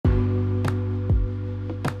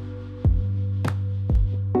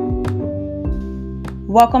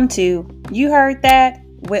Welcome to You Heard That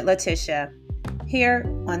with Letitia. Here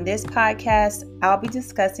on this podcast, I'll be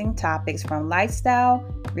discussing topics from lifestyle,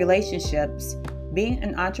 relationships, being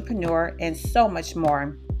an entrepreneur, and so much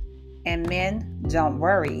more. And men, don't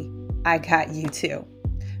worry, I got you too.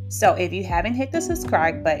 So if you haven't hit the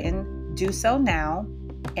subscribe button, do so now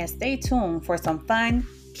and stay tuned for some fun,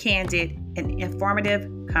 candid, and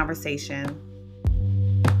informative conversation.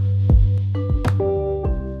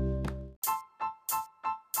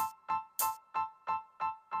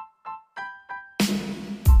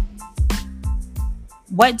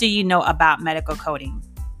 What do you know about medical coding?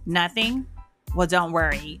 Nothing? Well, don't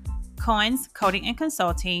worry. Cohen's Coding and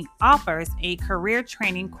Consulting offers a career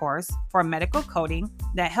training course for medical coding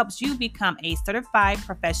that helps you become a certified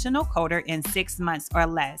professional coder in 6 months or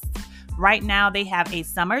less. Right now, they have a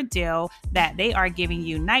summer deal that they are giving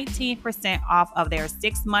you 19% off of their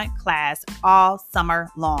 6-month class all summer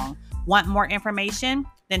long. Want more information?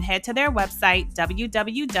 Then head to their website,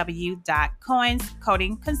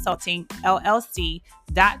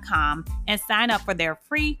 www.cohenscodingconsultingllc.com, and sign up for their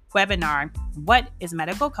free webinar, What is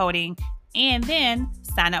Medical Coding? And then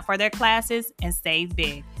sign up for their classes and save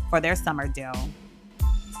big for their summer deal.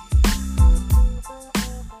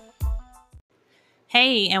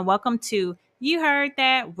 Hey, and welcome to You Heard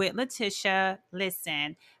That with Letitia.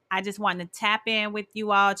 Listen, I just wanted to tap in with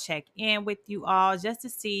you all, check in with you all, just to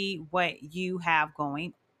see what you have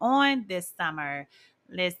going on this summer.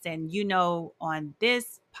 Listen, on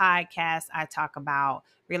this podcast, I talk about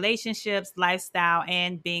relationships, lifestyle,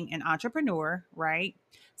 and being an entrepreneur, right?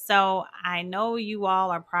 So I know you all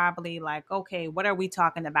are probably like, okay, what are we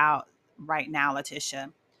talking about right now,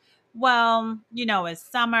 Letitia? Well, it's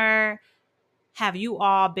summer. Have you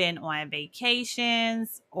all been on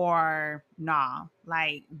vacations or nah?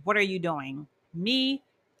 Like, what are you doing? Me,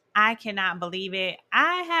 I cannot believe it.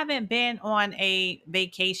 I haven't been on a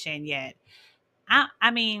vacation yet.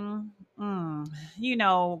 I mean,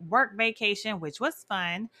 work vacation, which was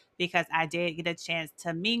fun because I did get a chance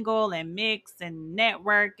to mingle and mix and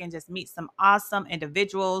network and just meet some awesome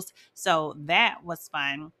individuals. So that was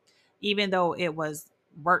fun. Even though it was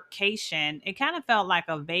workcation, it kind of felt like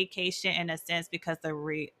a vacation in a sense because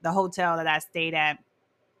the hotel that I stayed at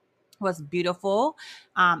was beautiful.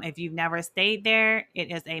 If you've never stayed there,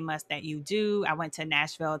 it is a must that you do. I went to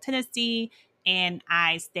Nashville, Tennessee, and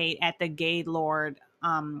I stayed at the Gaylord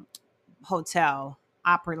Hotel,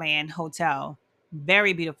 Opryland Hotel.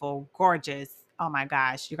 Very beautiful, gorgeous. Oh my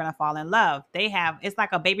gosh, you're gonna fall in love. It's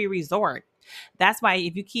like a baby resort. That's why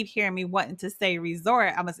if you keep hearing me wanting to say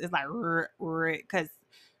resort, it's like because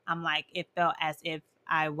I'm like it felt as if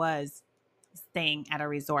I was staying at a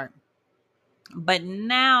resort. But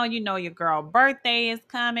now your girl birthday is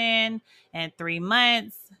coming in 3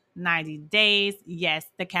 months, 90 days. Yes,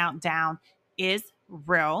 the countdown is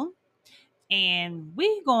real. And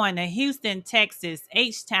we going to Houston, Texas,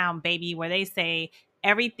 H-Town, baby, where they say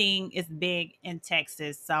everything is big in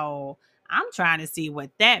Texas. So I'm trying to see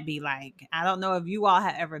what that be like. I don't know if you all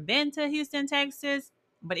have ever been to Houston, Texas,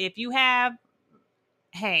 but if you have,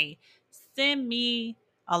 hey, send me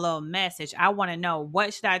a little message. I want to know,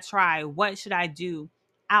 what should I try? What should I do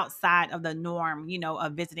outside of the norm,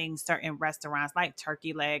 of visiting certain restaurants like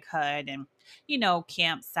Turkey Leg Hut and,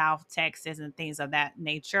 Camp South Texas and things of that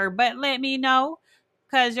nature. But let me know,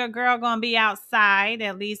 because your girl going to be outside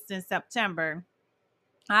at least in September.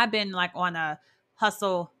 I've been like on a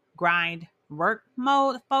hustle, grind, work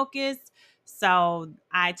mode focus. So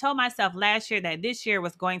I told myself last year that this year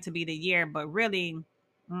was going to be the year, but really,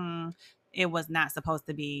 mm, it was not supposed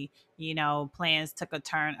to be. Plans took a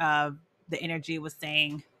turn of the energy was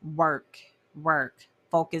saying work, work,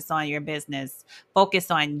 focus on your business, focus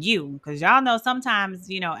on you. Because y'all know sometimes,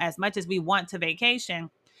 as much as we want to vacation,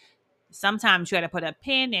 sometimes you got to put a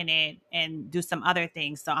pin in it and do some other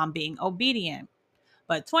things. So I'm being obedient.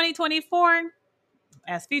 But 2024,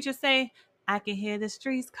 as Future say, I can hear the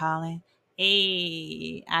streets calling.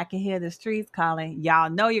 Hey, I can hear the streets calling. Y'all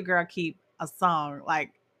know your girl keep a song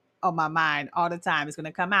like on my mind all the time. It's going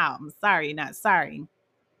to come out. I'm sorry, not sorry.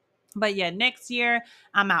 But yeah, next year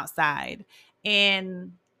I'm outside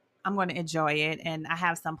and I'm going to enjoy it. And I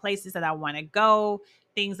have some places that I want to go,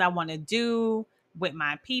 things I want to do with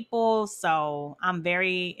my people. So I'm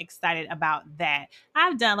very excited about that.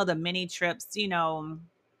 I've done little mini trips, think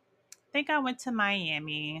I went to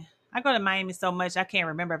Miami. I go to Miami so much I can't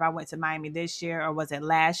remember if I went to Miami this year or was it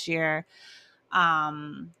last year.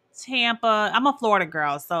 Tampa. I'm a Florida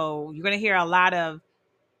girl, so you're gonna hear a lot of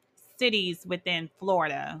cities within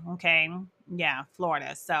Florida. Okay, yeah,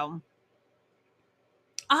 Florida. So,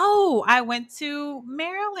 Oh, I went to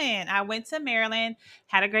Maryland. I went to Maryland,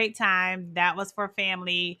 had a great time. That was for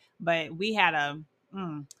family, but we had a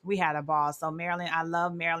ball. So Maryland, I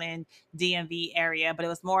love Maryland, DMV area, but it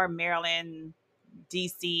was more Maryland,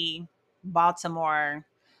 DC, Baltimore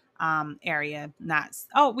area. Not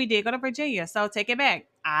oh, we did go to Virginia. So take it back.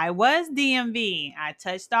 I was DMV. I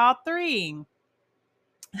touched all three.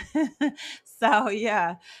 So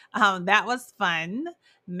yeah, that was fun.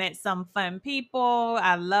 Met some fun people.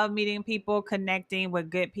 I love meeting people, connecting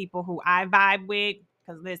with good people who I vibe with.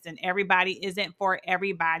 Because listen, everybody isn't for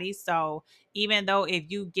everybody. So even though if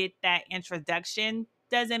you get that introduction,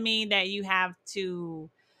 doesn't mean that you have to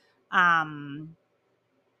um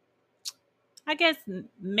I guess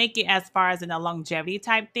make it as far as in a longevity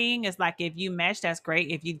type thing. It's like if you mesh, that's great.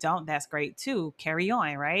 If you don't, that's great too. Carry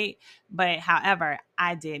on, right? But however,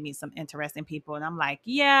 I did meet some interesting people, and I'm like,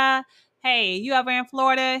 yeah, hey, you ever in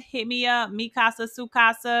Florida? Hit me up, mi casa, su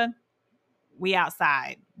casa. We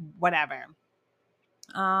outside, whatever.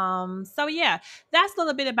 So yeah, that's a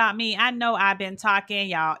little bit about me. I know I've been talking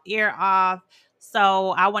y'all ear off. So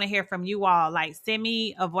I want to hear from you all. Like send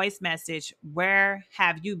me a voice message. Where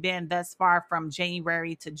have you been thus far from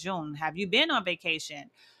January to June? Have you been on vacation?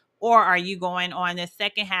 Or are you going on the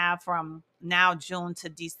second half from now June to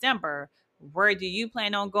December? Where do you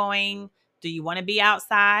plan on going? Do you want to be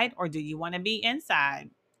outside or do you want to be inside?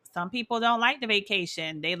 Some people don't like the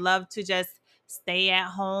vacation. They love to just stay at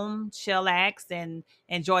home, chillax, and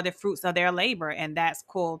enjoy the fruits of their labor. And that's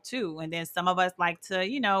cool too. And then some of us like to,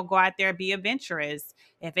 go out there, be adventurous.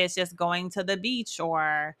 If it's just going to the beach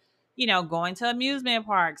or, going to amusement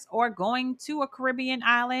parks or going to a Caribbean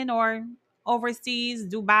island or overseas,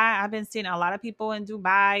 Dubai. I've been seeing a lot of people in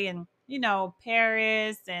Dubai and,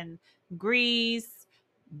 Paris and Greece.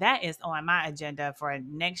 That is on my agenda for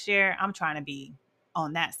next year. I'm trying to be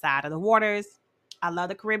on that side of the waters. I love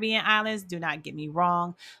the Caribbean islands. Do not get me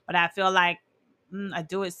wrong, but I feel like I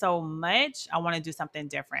do it so much. I want to do something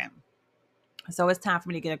different. So it's time for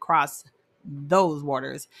me to get across those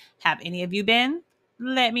waters. Have any of you been?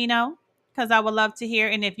 Let me know because I would love to hear.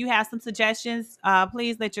 And if you have some suggestions,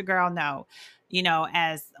 please let your girl know.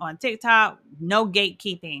 As on TikTok, no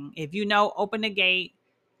gatekeeping. If you know, open the gate.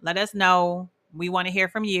 Let us know. We want to hear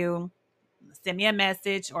from you. Send me a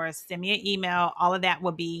message or send me an email. All of that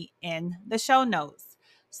will be in the show notes.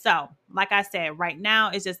 So, like I said, right now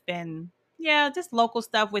it's just been, yeah, just local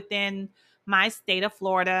stuff within my state of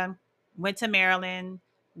Florida. Went to Maryland,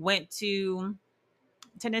 went to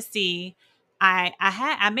Tennessee.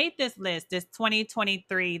 I made this list, this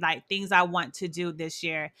 2023 like things I want to do this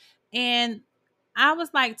year. And I was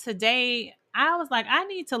like today I was like I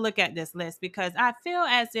need to look at this list because I feel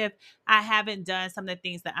as if I haven't done some of the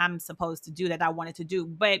things that I'm supposed to do that I wanted to do.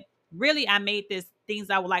 But really I made this things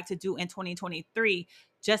I would like to do in 2023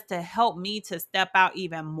 just to help me to step out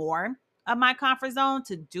even more of my comfort zone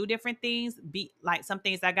to do different things, be like some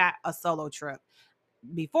things I got a solo trip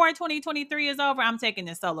before 2023 is over, I'm taking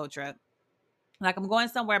this solo trip. Like I'm going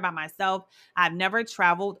somewhere by myself. I've never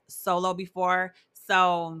traveled solo before.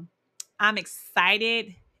 So I'm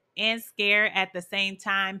excited and scared at the same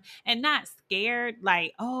time. And not scared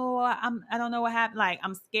like, oh, I don't know what happened. Like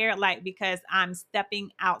I'm scared like because I'm stepping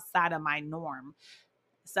outside of my norm.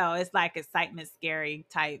 So it's like excitement, scary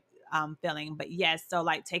type feeling. But yes, so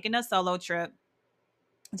like taking a solo trip,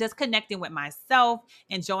 just connecting with myself,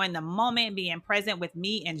 enjoying the moment, being present with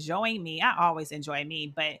me, enjoying me. I always enjoy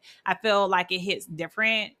me, but I feel like it hits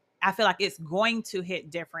different. I feel like it's going to hit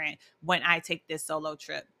different when I take this solo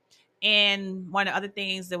trip. And one of the other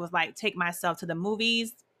things that was like take myself to the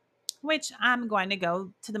movies, which I'm going to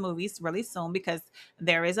go to the movies really soon because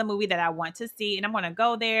there is a movie that I want to see and I'm going to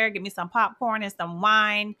go there, get me some popcorn and some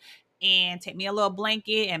wine and take me a little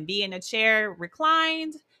blanket and be in a chair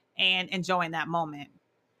reclined and enjoying that moment.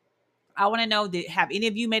 I want to know, have any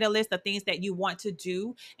of you made a list of things that you want to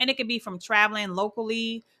do? And it could be from traveling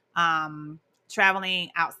locally,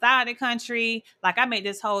 traveling outside the country. Like I made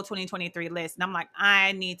this whole 2023 list and I'm like,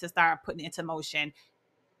 I need to start putting it into motion,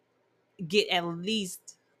 get at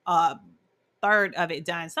least a third of it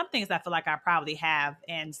done. Some things I feel like I probably have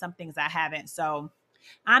and some things I haven't. So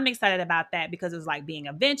I'm excited about that because it was like being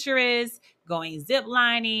adventurous, going zip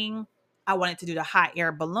lining. I wanted to do the hot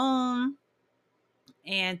air balloon.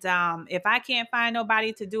 And if I can't find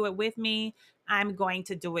nobody to do it with me, I'm going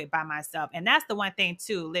to do it by myself. And that's the one thing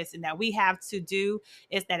too, listen, that we have to do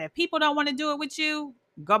is that if people don't want to do it with you,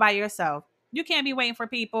 go by yourself. You can't be waiting for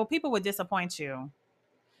people. People will disappoint you.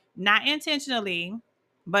 Not intentionally,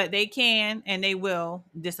 but they can and they will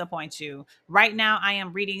disappoint you. Right now, I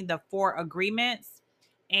am reading the Four Agreements.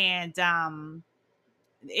 And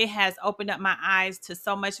it has opened up my eyes to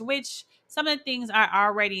so much, which some of the things I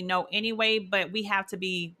already know anyway, but we have to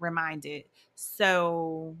be reminded.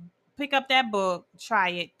 So pick up that book, try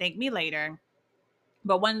it, thank me later.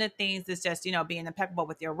 But one of the things is just, being impeccable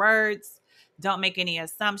with your words. Don't make any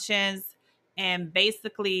assumptions. And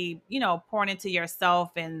basically, pouring into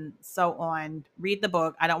yourself and so on. Read the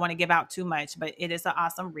book. I don't want to give out too much, but it is an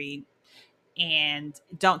awesome read. And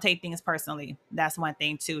don't take things personally. That's one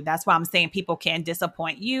thing too. That's why I'm saying people can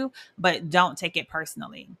disappoint you, but don't take it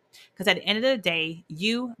personally. Because at the end of the day,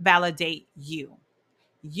 you validate you.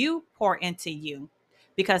 You pour into you,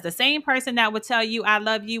 because the same person that would tell you I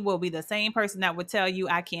love you will be the same person that would tell you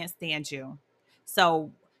I can't stand you.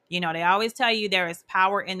 So, they always tell you there is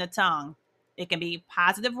power in the tongue. It can be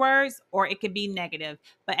positive words or it can be negative.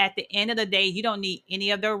 But at the end of the day, you don't need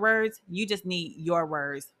any of their words. You just need your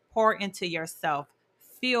words. Pour into yourself.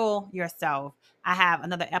 Fuel yourself. I have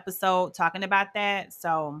another episode talking about that.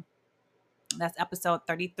 So that's episode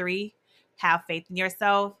 33. Have faith in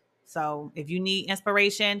yourself. So if you need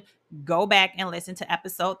inspiration, go back and listen to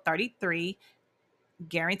episode 33.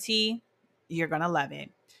 Guarantee you're going to love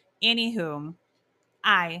it. Anywho,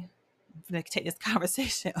 I'm going to take this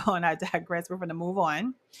conversation on. I digress. We're going to move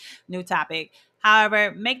on. New topic.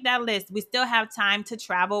 However, make that list. We still have time to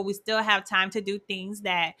travel. We still have time to do things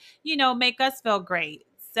that, make us feel great.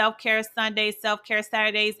 Self-care Sundays, self-care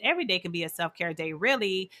Saturdays. Every day can be a self-care day,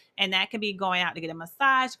 really. And that can be going out to get a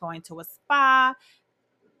massage, going to a spa.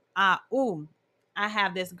 I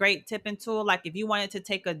have this great tipping tool. Like if you wanted to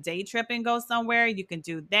take a day trip and go somewhere, you can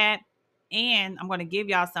do that. And I'm going to give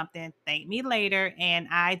y'all something. Thank me later. And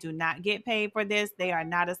I do not get paid for this. They are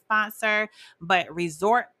not a sponsor, but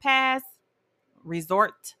Resort Pass,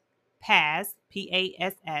 PASS,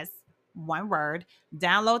 one word.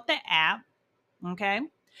 Download the app. Okay.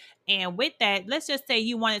 And with that, let's just say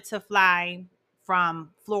you wanted to fly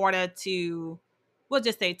from Florida to, we'll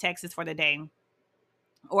just say Texas for the day,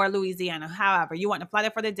 or Louisiana. However, you want to fly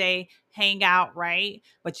there for the day, hang out, right?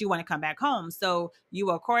 But you want to come back home. So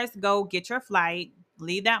you, of course, go get your flight,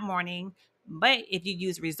 leave that morning. But if you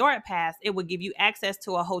use Resort Pass, it will give you access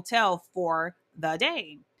to a hotel for the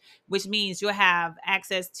day, which means you'll have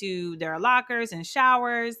access to their lockers and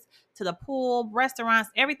showers, to the pool,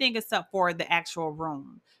 restaurants, everything except for the actual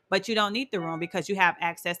room. But you don't need the room because you have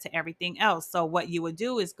access to everything else. So what you would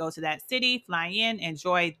do is go to that city, fly in,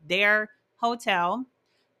 enjoy their hotel.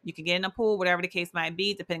 You can get in a pool, whatever the case might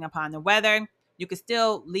be, depending upon the weather. You can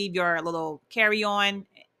still leave your little carry-on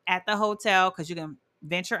at the hotel because you can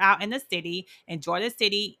venture out in the city, enjoy the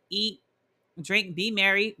city, eat, drink, be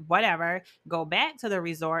merry, whatever. Go back to the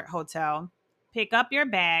resort hotel, pick up your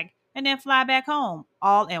bag, and then fly back home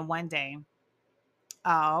all in one day.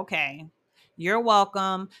 Oh, okay. You're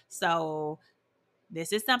welcome. So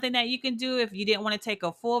this is something that you can do if you didn't want to take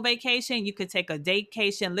a full vacation. You could take a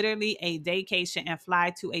daycation, literally a daycation, and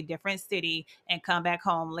fly to a different city and come back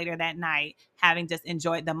home later that night, having just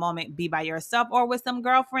enjoyed the moment, be by yourself or with some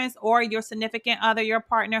girlfriends or your significant other, your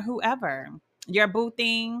partner, whoever. Your boo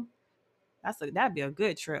thing. That'd be a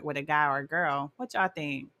good trip with a guy or a girl. What y'all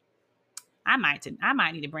think? I might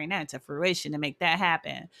need to bring that into fruition to make that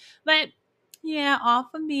happen. But yeah, all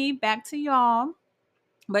for me. Back to y'all.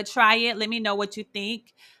 But try it. Let me know what you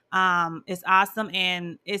think. It's awesome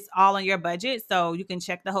and it's all on your budget. So you can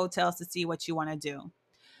check the hotels to see what you want to do.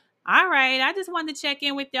 All right. I just wanted to check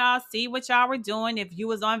in with y'all, see what y'all were doing. If you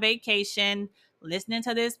was on vacation, listening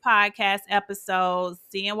to this podcast episode,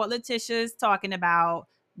 seeing what Letitia is talking about,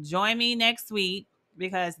 join me next week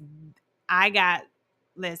because I got,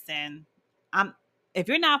 listen, I'm, if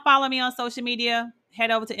you're not following me on social media,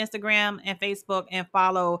 head over to Instagram and Facebook and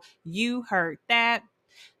follow You Heard That,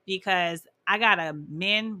 because I got a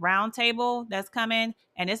men roundtable that's coming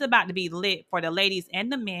and it's about to be lit for the ladies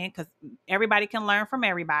and the men because everybody can learn from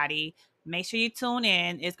everybody. Make sure you tune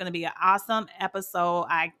in. It's going to be an awesome episode.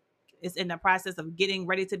 It's in the process of getting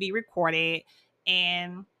ready to be recorded.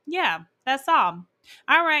 And yeah, that's all.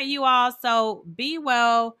 All right, you all. So be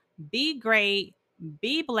well, be great,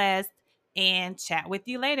 be blessed, and chat with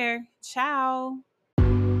you later. Ciao.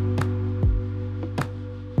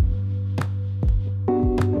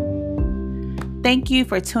 Thank you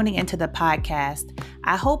for tuning into the podcast.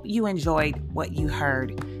 I hope you enjoyed what you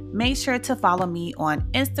heard. Make sure to follow me on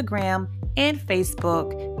Instagram and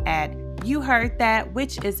Facebook at You Heard That,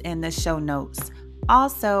 which is in the show notes.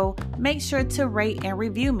 Also, make sure to rate and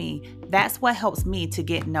review me. That's what helps me to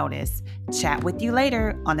get noticed. Chat with you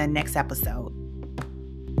later on the next episode.